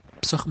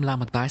Psuchim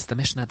Lamed Bais, the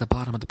Mishnah at the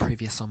bottom of the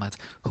previous summit.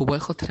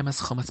 Huwechel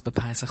trimas chometz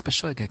b'paisach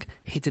b'shogeg.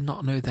 He did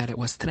not know that it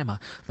was trima.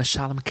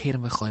 Meshalem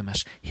keren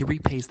v'chomesh. He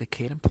repays the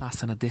keren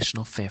plus an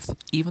additional fifth.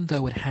 Even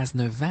though it has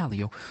no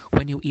value,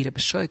 when you eat it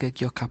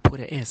b'shogeg, your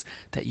kapura is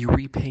that you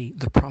repay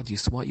the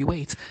produce, what you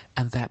ate,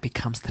 and that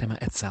becomes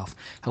trima itself.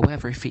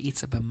 However, if he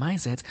eats it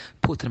b'maized,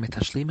 puter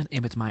mitashlimen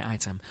imit my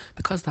item.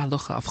 Because the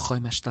halacha of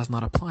chomesh does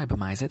not apply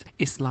b'maized,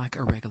 it's like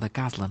a regular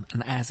gazlan,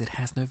 and as it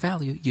has no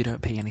value, you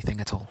don't pay anything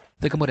at all.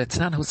 The Gemara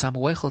Tanan who sam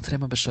woichel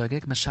trimmen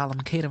b'shogeg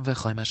meshalem keren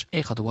v'chomesh.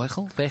 Echad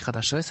woichel, vechad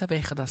ashosa,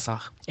 vechad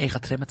asach.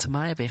 Echad trimmen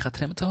tamaya, vechad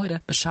trimmen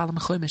tohore. Meshalem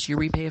chomesh, you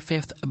repay a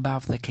fifth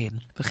above the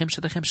keren. V'chimshe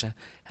de chimshe.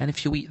 And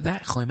if you eat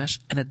that chomesh,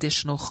 an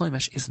additional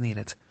chomesh is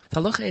needed. The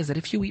halacha is that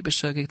if you eat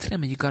b'shogeg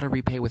trimma, you got to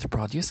repay with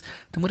produce.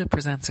 The Muda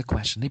presents a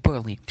question.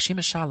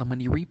 When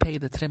you repay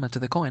the trimma to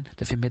the kohen,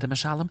 the fimida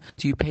meshalem,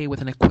 do you pay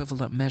with an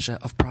equivalent measure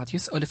of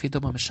produce, or if you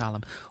duma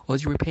meshalem, or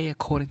do you repay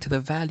according to the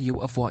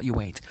value of what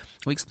you ate?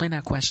 We explain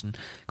our question.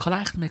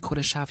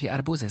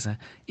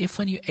 If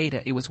when you ate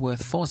it, it was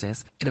worth 4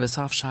 zis,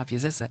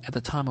 at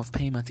the time of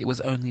payment, it was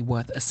only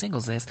worth a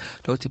single zis,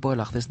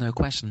 there's no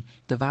question.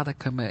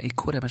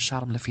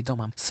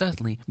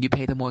 Certainly, you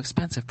pay the more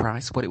expensive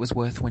price, what it was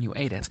worth when you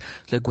ate it.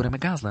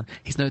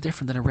 He's no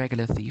different than a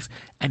regular thief,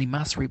 and he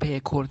must repay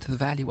according to the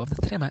value of the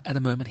trimmer at the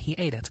moment he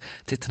ate it.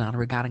 Titanan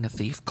regarding a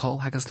thief,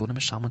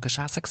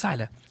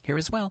 here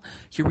as well,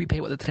 you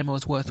repay what the trimmer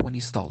was worth when you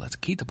stole it.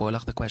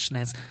 The question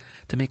is,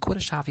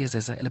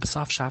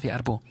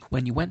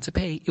 when you went to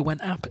pay, it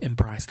went up in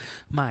price.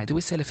 Do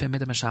we say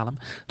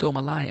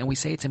and we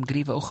say to him,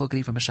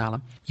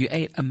 you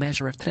ate a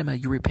measure of trimmer,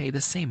 you repay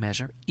the same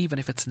measure, even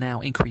if it's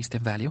now increased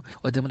in value.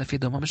 Or we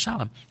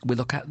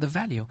look at the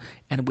value,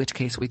 and in which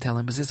case we tell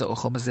him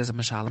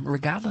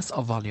regardless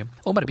of volume.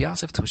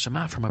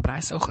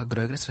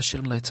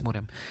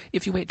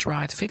 If you ate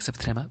dried figs of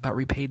trimmer, but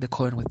repaid the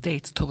coin with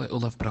dates,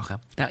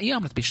 now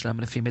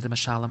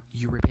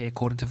you repay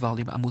according to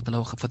volume.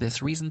 For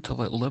this reason,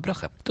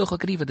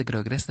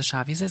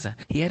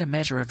 he had a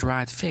measure of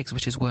dried figs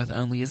which is worth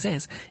only a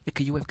ziz, and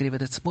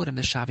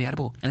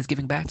is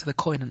giving back to the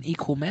coin an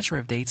equal measure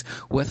of dates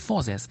worth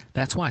 4 ziz.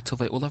 That's why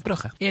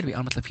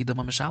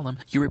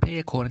you repay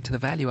according to the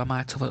value.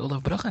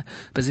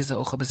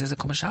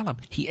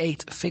 He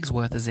ate figs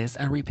worth a ziz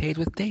and repaid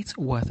with dates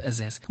worth a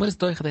ziz. You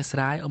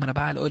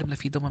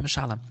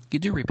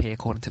do repay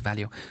according to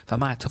value.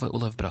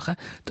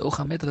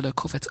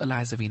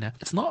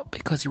 It's not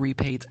because he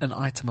repaid an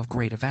item of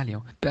greater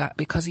value, but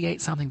because he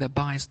ate something that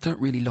buyers don't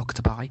really look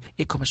to buy.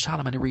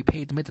 And he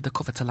repaid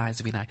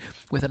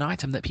with an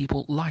item that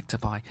people like to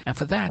buy, and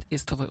for that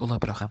is tovei ula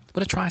bracha.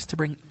 But it tries to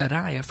bring a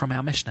raya from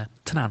our Mishnah.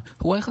 Tanan,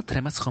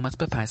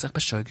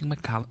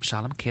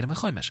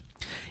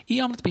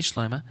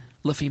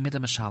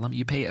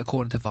 you pay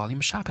according to volume.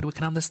 Shapir, we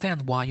can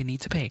understand why you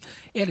need to pay.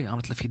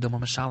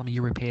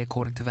 You repay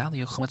according to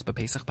value.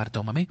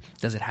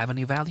 Does it have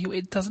any value?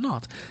 It does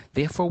not.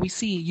 Therefore, we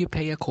see you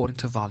pay according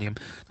to volume.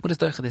 What is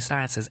the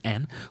Israel says?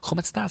 N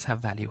chumetz does have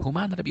value.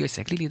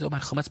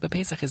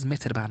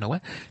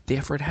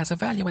 Therefore, it has a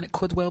value, and it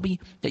could well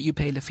be that you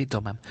pay lefi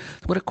domam.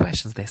 What a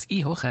question is this?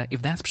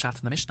 If that's pshat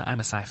in the Mishnah,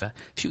 I'm a cipher.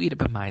 If you eat it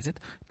b'maizit,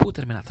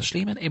 puter minat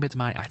tashlimin imit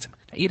my item.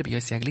 Who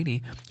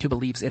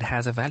believes it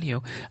has a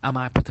value,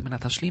 amai puter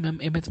minat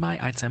tashlimim imit my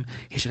item,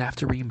 he should have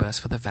to reimburse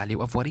for the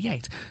value of what he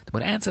ate. The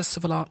one answers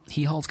Sivala,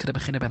 he holds kada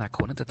bechina ben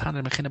akun, the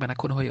taner bechina ben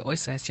akun hoya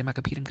oises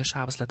yemakapirin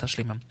kashavas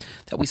letashlimim.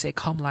 That we say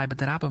kom lai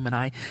b'derabim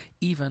manai,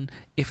 even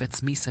if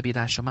it's misa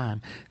b'day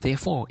shamayim.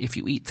 Therefore, if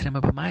you eat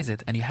trima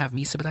b'maizit and you have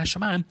misa b'day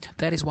shamayim,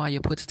 that is why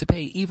you're put to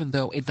pay, even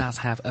though it does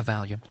have a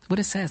value. What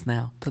it says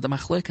now, that the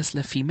machloikas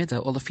lefi mida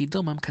or lefi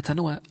domam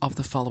katanua of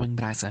the following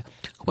brayse.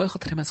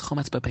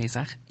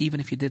 Even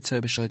if you did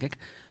so b'shogeg,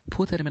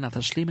 puter minat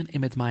tashlimin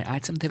imit my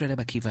item divrei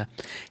Rebbe Akiva.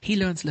 He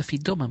learns lefi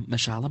domam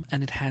meshalem,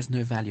 and it has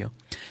no value.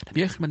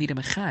 Rabbi Yochanan needed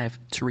a chayev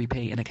to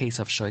repay in a case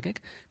of shogeg,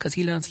 because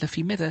he learns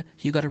lefi mida,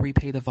 you got to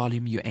repay the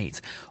volume you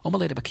ate. What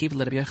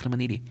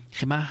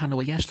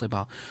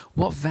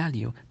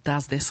value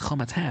does this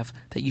chomet have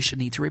that you should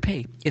need to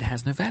repay? It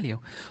has no value.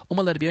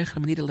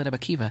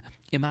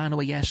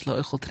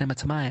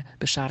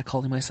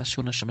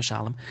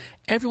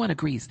 Everyone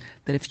agrees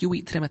that if you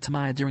eat trema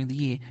tamaya during the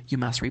year, you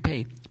must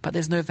repay, but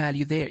there's no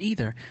value there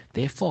either.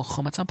 Therefore,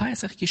 chomet on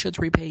Pesach, you should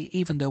repay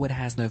even though it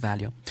has no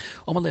value.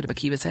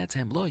 Akiva said to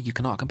him, "Lo, you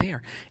cannot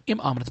compare.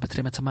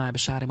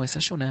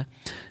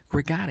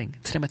 Regarding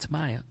trema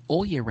tamaya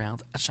all year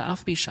round,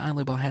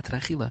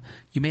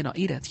 you may not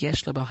eat it.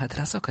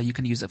 You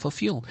can use it for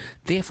fuel.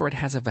 Therefore, it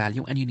has a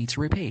value, and you need to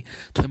repay.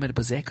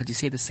 Could you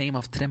say the same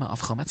of trema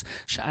of chometz?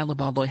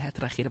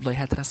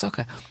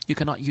 You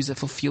cannot use it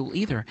for fuel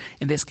either.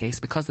 In this case,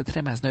 because the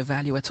trema has no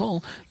value at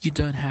all, you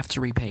don't have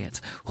to repay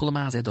it.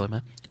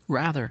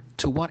 Rather,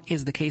 to what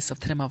is the case of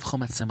trema trema of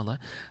chometz similar,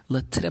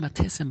 le trema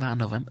tisim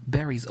va'anovim,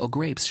 berries or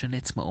grapes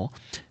shenitzma'o,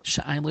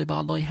 she'ain loy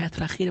ba'al loy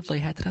heter achidav loy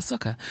heter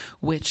asukah,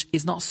 which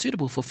is not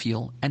suitable for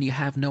fuel, and you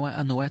have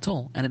no at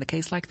all. And in a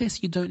case like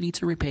this, you don't need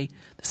to repay.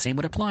 The same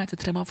would apply to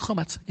trema of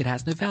chometz. It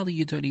has no value,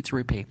 you don't need to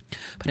repay.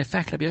 But in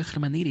fact, Rabbi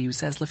Yochanan Manidi, who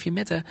says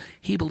lefimita,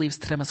 he believes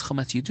tremas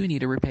chometz you do need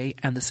to repay,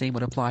 and the same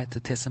would apply to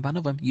tisim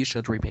va'anovim, you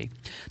should repay.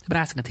 The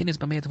Brass continues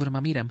by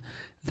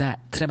that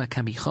trema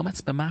can be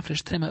chometz, but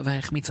mafresh trema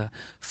v'echmitza.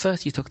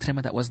 First you took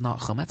trema that was not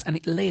chometz, and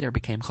it later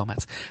became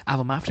chometz.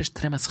 Aval mafresh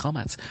tremas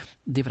chometz,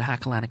 divrei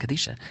hakol and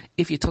kadisha.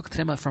 If you took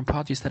trema from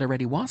produce that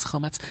already was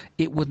chometz,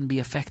 it wouldn't be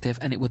effective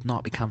and it would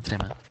not become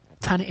trema.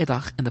 Tani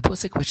Idach in the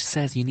Pusik, which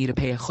says you need to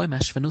pay a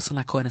chomesh v'nusan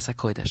lakoines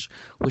hakodesh,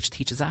 which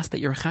teaches us that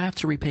you're chayav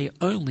to repay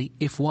only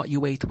if what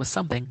you ate was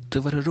something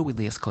to v'rarui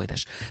lias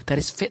kodesh, that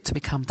is fit to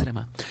become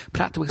trima.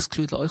 Prat to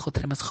exclude la'oichel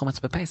trimas chometz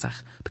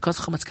bepesach, because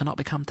chometz cannot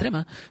become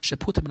trima,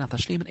 sheputem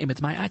natashlimen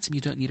imit my item you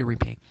don't need to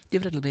repay.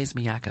 Divrei Rebbeinu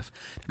Miyakov,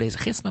 Rebbeinu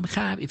Chisma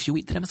mechayav, if you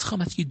eat trimas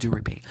chometz you do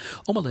repay.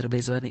 Omal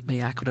Rebbeinu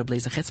Miyakov,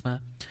 Rebbeinu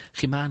Chisma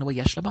chiman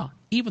we'yesh laba.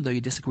 Even though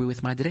you disagree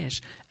with my deresh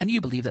and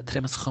you believe that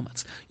trimas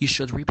chometz you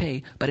should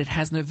repay, but it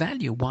has no value.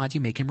 Why do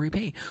you make him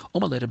repay?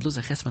 What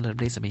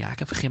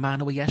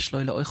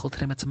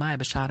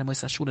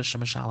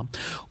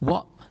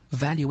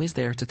value is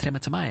there to trema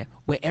tamaya,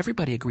 where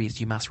everybody agrees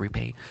you must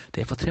repay?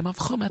 Therefore, trema of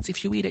chometz,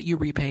 if you eat it, you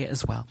repay it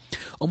as well.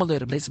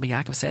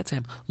 Yaakov said to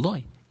him,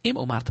 Loi,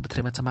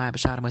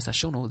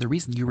 the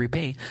reason you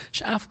repay,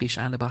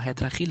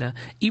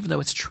 even though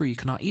it's true you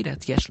cannot eat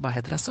it, you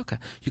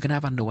can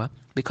have anua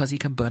because you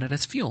can burn it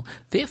as fuel.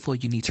 Therefore,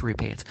 you need to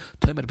repay it.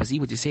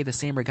 Would you say the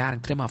same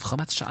regarding trema of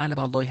chometz?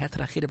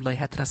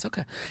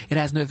 It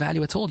has no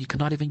value at all. You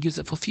cannot even use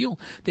it for fuel.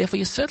 Therefore,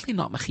 you're certainly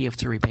not mechiyev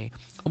to repay.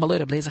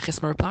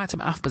 Replied to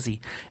him,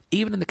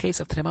 even in the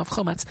case of trema of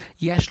chometz,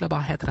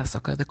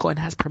 the kohen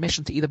has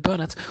permission to either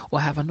burn it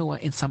or have anua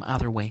in some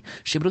other way.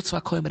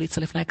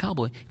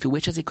 If he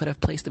wishes, he could have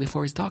placed it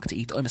before his dog to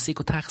eat, or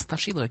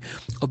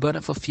burn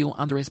it for fuel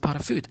under his pot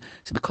of food.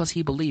 So because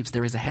he believes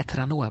there is a heter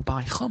anua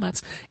by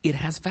chometz, it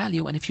has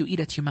value, and if you eat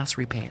it, you must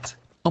repay it.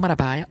 Omar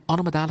Abai, on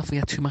Medalef we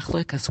had two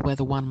machlokas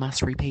whether one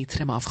must repay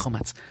trema of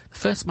chometz. The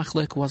first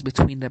machlok was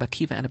between Rebbe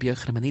Akiva and Rabbi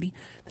Yochanan Manidi.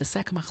 The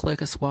second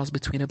machlokas was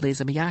between Rebbe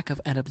Eliezer ben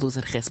Yaakov and Rebbe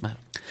Eliezer Chisma.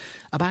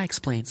 Abai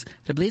explains,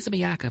 Rebbe Eliezer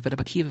ben Yaakov and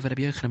Rebbe Akiva and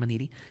Rabbi Yochanan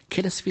Manidi,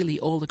 Kiddush Fili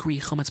all agree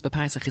chometz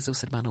b'paisach is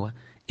used manua.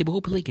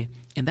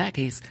 In that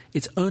case,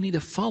 it's only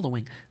the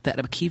following that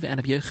Rebbe Akiva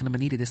and Rebbe Yochanan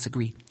Manidi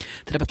disagree.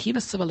 The Rebbe Akiva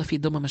seva lefi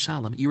duma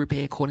mashalim, you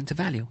repay according to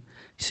value.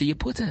 So you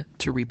put it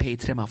to repay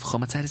trema of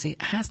chometz, that is,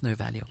 it has no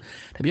value.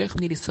 Rebbe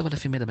Yochanan Manidi seva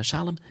lefi mida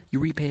mashalim, you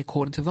repay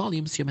according to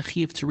volume, so you're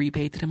mechiv to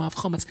repay trema of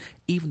chometz,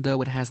 even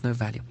though it has no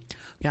value.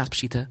 We ask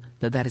Pshita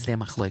that is their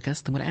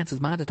machlokas. Then when it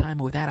answers my the time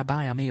without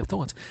Abai, I may have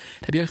thought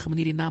Rebbe Yochanan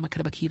Manidi nama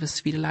Rebbe Akiva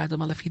svira la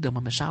duma lefi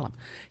duma mashalim.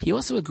 He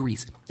also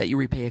agrees that you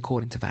repay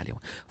according to value.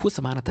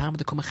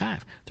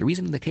 The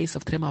reason in the case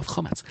of trema of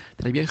chometz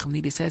that Rabbi Yochanan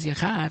Manidi says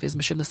Yechav is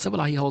Mishim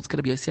L'Sivla, he holds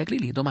Rabbi Yossi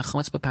Aglili, Doma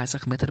chometz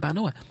b'Pesach meter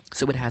b'Anoah.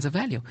 So it has a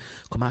value.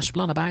 Kumash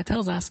Blan Abai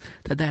tells us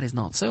that is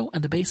not so,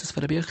 and the basis for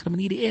Rabbi Yochanan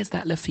Manidi is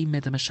that Lefi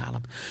Midam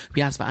Shalom.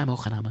 We ask Va'am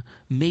Ochanama.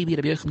 Maybe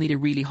Rabbi Yochanan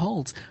Manidi really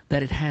holds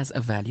that it has a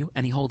value,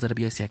 and he holds that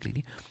Rabbi Yossi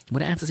Aglili.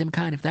 When it answers him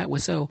kind, if that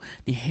was so,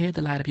 he heard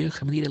the Rabbi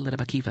Yochanan Manidi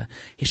Rabbi Akiva.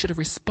 He should have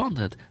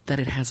responded that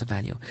it has a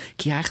value.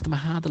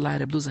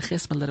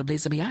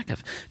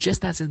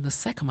 Just as in the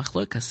second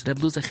machlokas,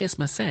 Rabbi Eliezer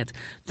Chisma said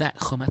that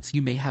chometz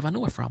you may have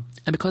anua from.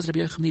 And because Rabbi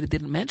Yochanan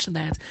didn't mention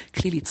that,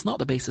 clearly it's not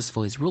the basis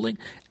for his ruling,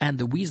 and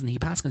the reason he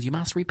passes you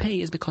must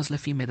repay is because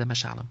lefi mida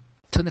mashalim.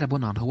 Tun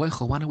Rabbanan, who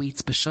one who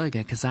eats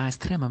b'shoiga, kazayis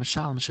trema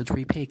mashalim should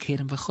repay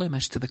kedem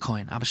v'chomesh to the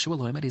coin. Abba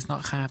Shmuel is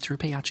not chayav to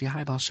repay achi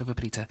haibal shava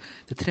prita.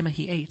 The trema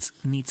he ate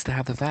needs to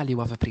have the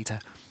value of a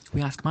prita.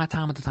 We ask my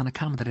time at the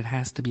Tanakama that it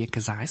has to be a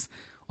kazayis,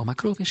 or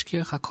makrov is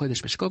kircha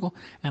kodesh b'shkogo,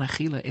 and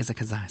achila is a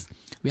kazayis.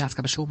 We ask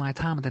Abba Shmuel my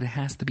time that it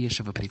has to be a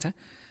shava prita.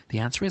 The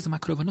answer is a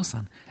makrov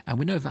nusan, and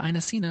we know v'ay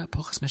nasina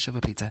pochas meshava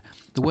prita.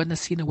 The word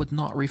nasina would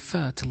not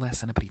refer to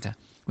less than a prita.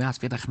 We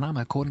ask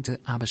V'dachnama according to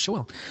Abba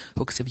Shmuel,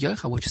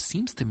 which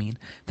seems to mean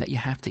that you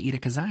have to eat a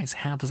kazayis.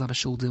 How does Abba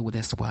Shmuel deal with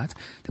this word?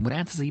 Then what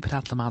answers the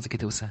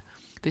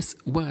This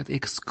word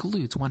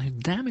excludes one who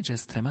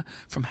damages trema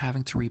from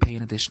having to repay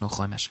an additional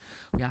chomesh.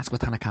 We ask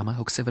with Tanakama,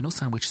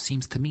 which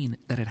seems to mean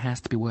that it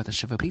has to be worth a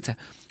shiva prita.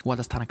 What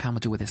does Tanakama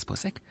do with this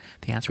pusik?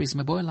 The answer is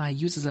Meboilai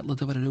uses it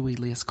l'dover rui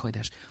lias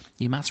kodesh.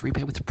 You must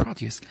repay with the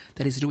produce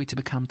that is rui to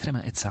become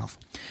trema itself.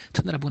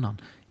 Tun Rabbanan.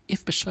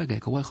 If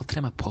b'shogeg or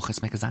trema poches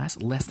mekazais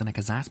less than a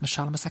kazais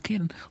mashalom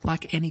asakin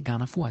like any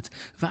gun of wood,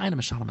 v'ayna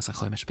mashalom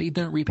asachomesh, but you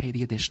don't repay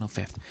the additional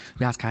fifth.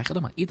 We ask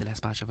Kaichadoma either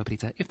less bash of a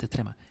brita if the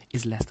trema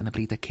is less than a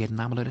brita kid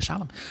namalo de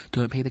shalom.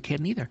 Don't pay the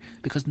kid neither,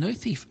 because no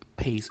thief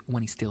pays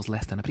when he steals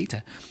less than a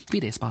brita.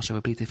 V'des bash of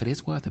a brita if it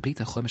is worth a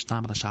brita chomesh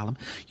namalo shalom,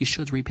 you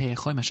should repay a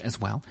chomesh as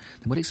well.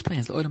 Then what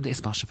explains the olam de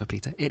isbash of a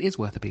brita? It is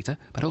worth a brita,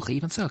 but okay,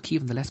 even so,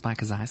 even the less by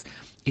kazais,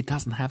 it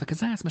doesn't have a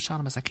kazais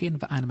mashalom asakin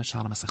v'ayna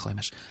mashalom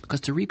asachomesh,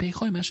 because to repay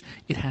chomesh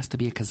Chomesh, it has to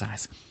be a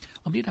kazais.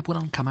 Omrida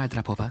Bulan Kamar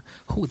Drapova,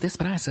 who this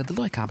brasa the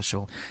loy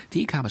kabashul.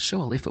 The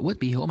kabashul, if it would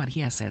be, Omar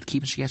he has said,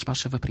 keep Shiesh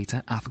Bashav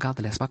Prita, Afgal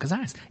the Lesba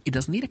kazais. It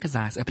doesn't need a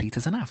kazais, a prita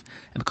is enough.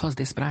 And because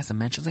this brasa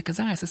mentions a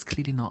kazais, it's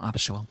clearly not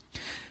abashul.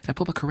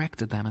 Drapova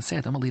corrected them and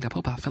said, Omali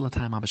Drapova, fill a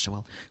time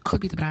abashul.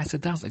 Could be the brasa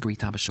does agree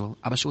to abashul,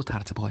 abashul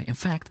tartaboy. In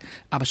fact,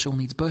 abashul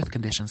needs both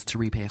conditions to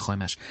repay a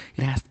chomesh.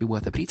 It has to be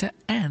worth a prita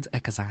and a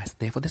kazais.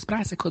 Therefore, this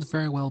brasa could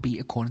very well be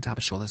according to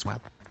abashul as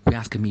well. We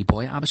ask me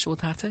boy abashul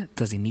tata,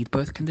 does he need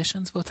both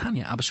conditions?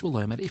 Votanya abashul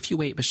loimer, if you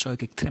wait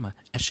b'shogig trima,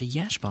 es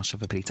sheyesh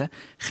bashav brita,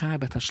 chai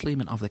bet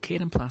hashlimen of the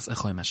keren plus a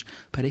chomesh.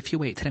 But if you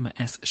wait trima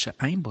es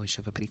she'ain boy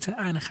shav brita,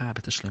 ein chai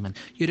bet hashlimen,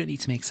 you don't need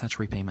to make such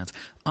repayment.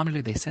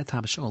 Amrli they said to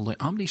abashul, lo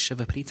amri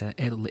shav brita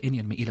el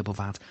le'inyan me'ila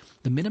bovad.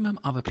 The minimum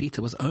of a prita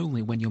was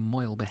only when you're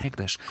moil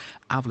behegdish.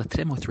 Avla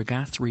trima with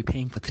regards to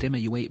repaying for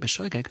trima you wait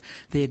b'shogig,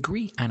 they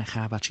agree ein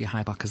chai bet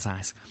shehai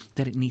kazais,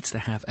 that it needs to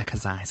have a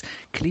kazais.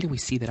 Clearly we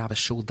see that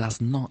abashul does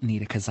not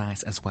need a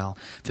kazais as well.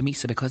 For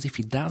Misa, because if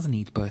he does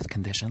need both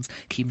conditions, the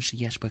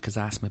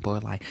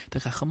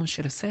Chachamim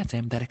should have said to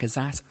him that a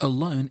kazais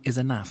alone is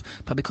enough.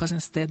 But because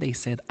instead they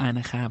said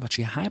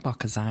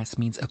kazais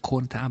means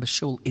according to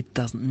Abashul, it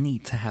doesn't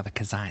need to have a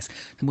kazais.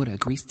 The Mura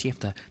agrees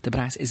Tiefta, the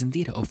Brais is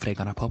indeed a ofreg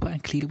on a papa,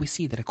 and clearly we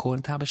see that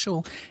according to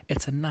Abashul,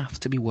 it's enough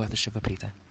to be worth a shiva prita.